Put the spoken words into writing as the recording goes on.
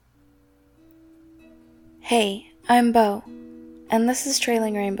Hey, I'm Bo, and this is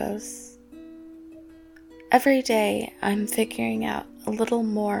Trailing Rainbows. Every day, I'm figuring out a little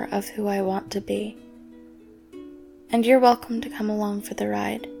more of who I want to be, and you're welcome to come along for the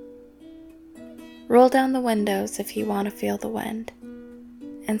ride. Roll down the windows if you want to feel the wind,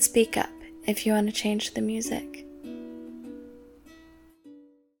 and speak up if you want to change the music.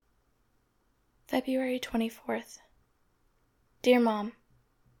 February 24th. Dear Mom,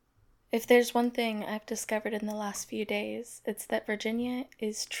 if there's one thing I've discovered in the last few days, it's that Virginia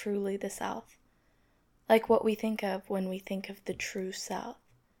is truly the South. Like what we think of when we think of the true South.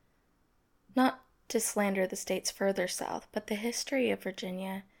 Not to slander the states further south, but the history of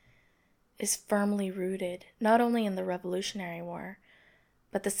Virginia is firmly rooted not only in the Revolutionary War,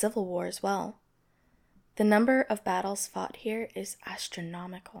 but the Civil War as well. The number of battles fought here is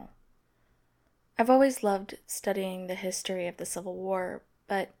astronomical. I've always loved studying the history of the Civil War,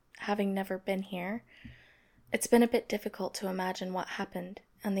 but having never been here, it's been a bit difficult to imagine what happened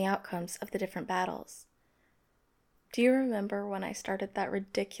and the outcomes of the different battles. Do you remember when I started that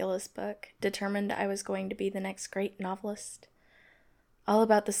ridiculous book, determined I was going to be the next great novelist? All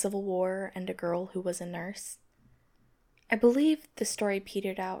about the Civil War and a girl who was a nurse. I believe the story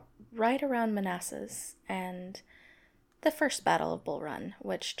petered out right around Manassas and the first Battle of Bull Run,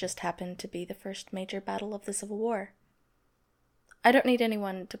 which just happened to be the first major battle of the Civil War. I don't need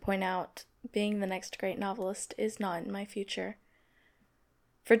anyone to point out being the next great novelist is not in my future.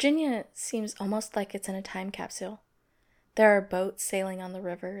 Virginia seems almost like it's in a time capsule. There are boats sailing on the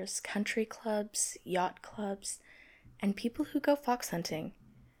rivers, country clubs, yacht clubs, and people who go fox hunting.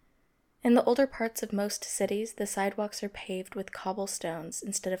 In the older parts of most cities, the sidewalks are paved with cobblestones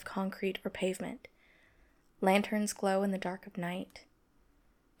instead of concrete or pavement. Lanterns glow in the dark of night.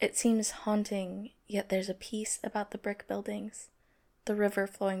 It seems haunting, yet there's a peace about the brick buildings, the river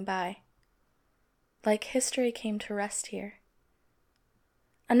flowing by. Like history came to rest here.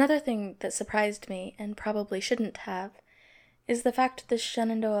 Another thing that surprised me, and probably shouldn't have, is the fact the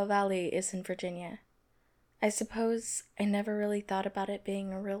Shenandoah Valley is in Virginia. I suppose I never really thought about it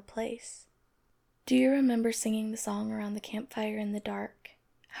being a real place. Do you remember singing the song around the campfire in the dark?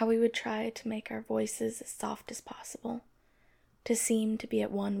 How we would try to make our voices as soft as possible, to seem to be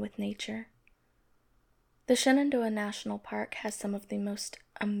at one with nature? The Shenandoah National Park has some of the most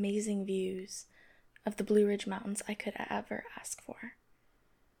amazing views of the Blue Ridge Mountains I could ever ask for.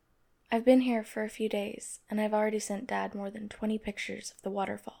 I've been here for a few days, and I've already sent Dad more than 20 pictures of the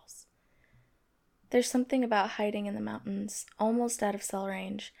waterfalls. There's something about hiding in the mountains, almost out of cell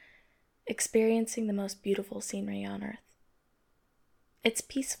range, experiencing the most beautiful scenery on Earth. It's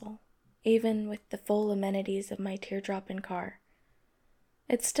peaceful, even with the full amenities of my teardrop-in car.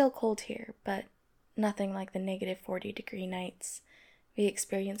 It's still cold here, but nothing like the negative 40-degree nights we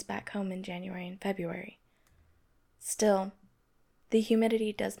experience back home in January and February. Still, the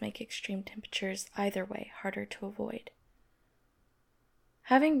humidity does make extreme temperatures either way harder to avoid.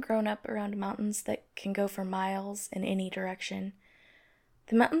 Having grown up around mountains that can go for miles in any direction,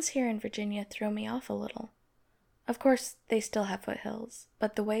 the mountains here in Virginia throw me off a little. Of course, they still have foothills,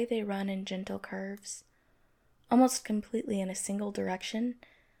 but the way they run in gentle curves, almost completely in a single direction,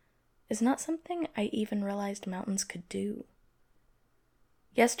 is not something I even realized mountains could do.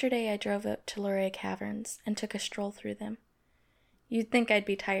 Yesterday I drove up to Luray Caverns and took a stroll through them. You'd think I'd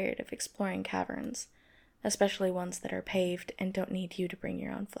be tired of exploring caverns, especially ones that are paved and don't need you to bring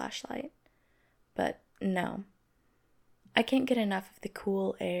your own flashlight. But no. I can't get enough of the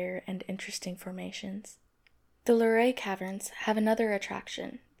cool air and interesting formations. The Luray Caverns have another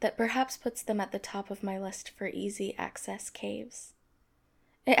attraction that perhaps puts them at the top of my list for easy access caves.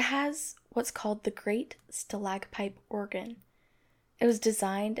 It has what's called the Great Stalagpipe Organ. It was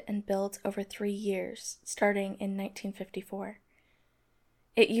designed and built over 3 years, starting in 1954.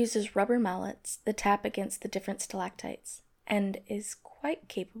 It uses rubber mallets that tap against the different stalactites, and is quite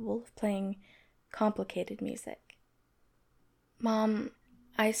capable of playing complicated music. Mom,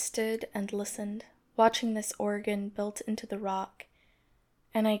 I stood and listened, watching this organ built into the rock,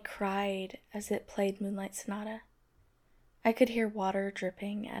 and I cried as it played Moonlight Sonata. I could hear water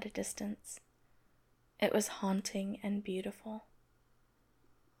dripping at a distance. It was haunting and beautiful.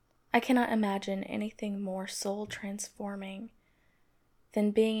 I cannot imagine anything more soul-transforming than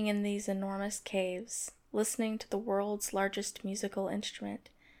being in these enormous caves, listening to the world's largest musical instrument,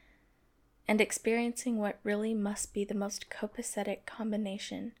 and experiencing what really must be the most copacetic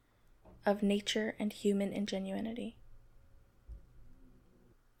combination of nature and human ingenuity.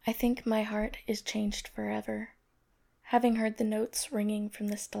 I think my heart is changed forever, having heard the notes ringing from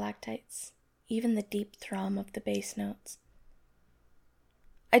the stalactites, even the deep thrum of the bass notes.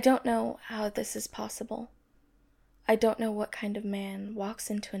 I don't know how this is possible, I don't know what kind of man walks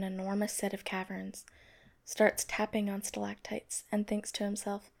into an enormous set of caverns, starts tapping on stalactites, and thinks to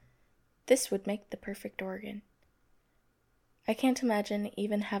himself, this would make the perfect organ. I can't imagine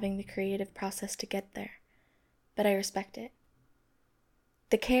even having the creative process to get there, but I respect it.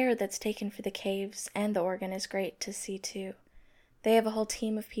 The care that's taken for the caves and the organ is great to see too. They have a whole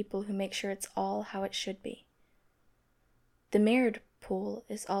team of people who make sure it's all how it should be. The mirrored pool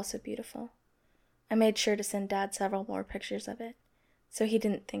is also beautiful. I made sure to send Dad several more pictures of it, so he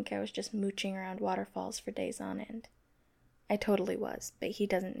didn't think I was just mooching around waterfalls for days on end. I totally was, but he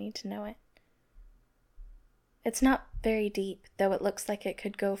doesn't need to know it. It's not very deep, though it looks like it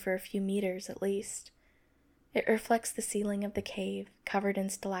could go for a few meters at least. It reflects the ceiling of the cave, covered in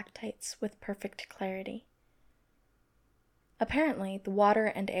stalactites with perfect clarity. Apparently, the water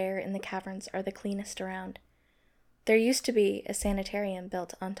and air in the caverns are the cleanest around. There used to be a sanitarium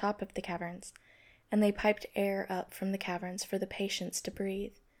built on top of the caverns, and they piped air up from the caverns for the patients to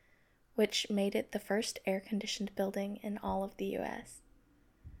breathe, which made it the first air-conditioned building in all of the U.S.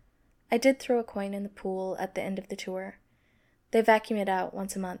 I did throw a coin in the pool at the end of the tour. They vacuum it out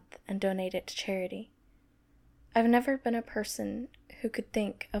once a month and donate it to charity. I've never been a person who could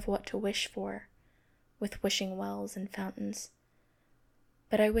think of what to wish for, with wishing wells and fountains.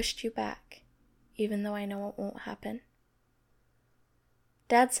 But I wished you back, even though I know it won't happen.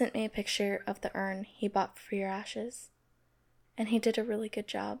 Dad sent me a picture of the urn he bought for your ashes, and he did a really good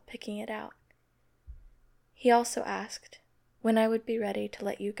job picking it out. He also asked when I would be ready to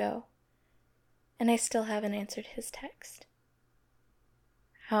let you go, and I still haven't answered his text.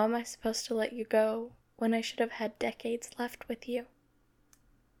 How am I supposed to let you go when I should have had decades left with you?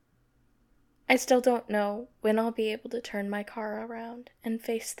 I still don't know when I'll be able to turn my car around and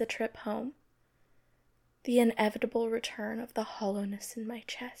face the trip home. The inevitable return of the hollowness in my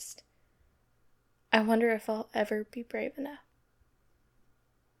chest. I wonder if I'll ever be brave enough.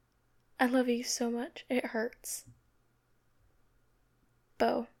 I love you so much, it hurts.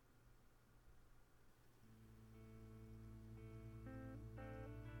 Bo.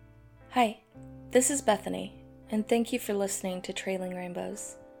 Hi, this is Bethany, and thank you for listening to Trailing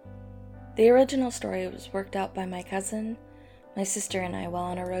Rainbows. The original story was worked out by my cousin, my sister, and I while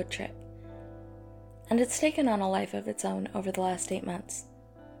on a road trip, and it's taken on a life of its own over the last 8 months.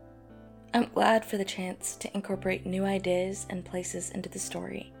 I'm glad for the chance to incorporate new ideas and places into the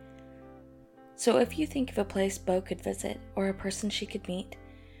story. So if you think of a place Bo could visit or a person she could meet,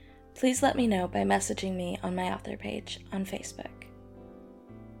 please let me know by messaging me on my author page on Facebook.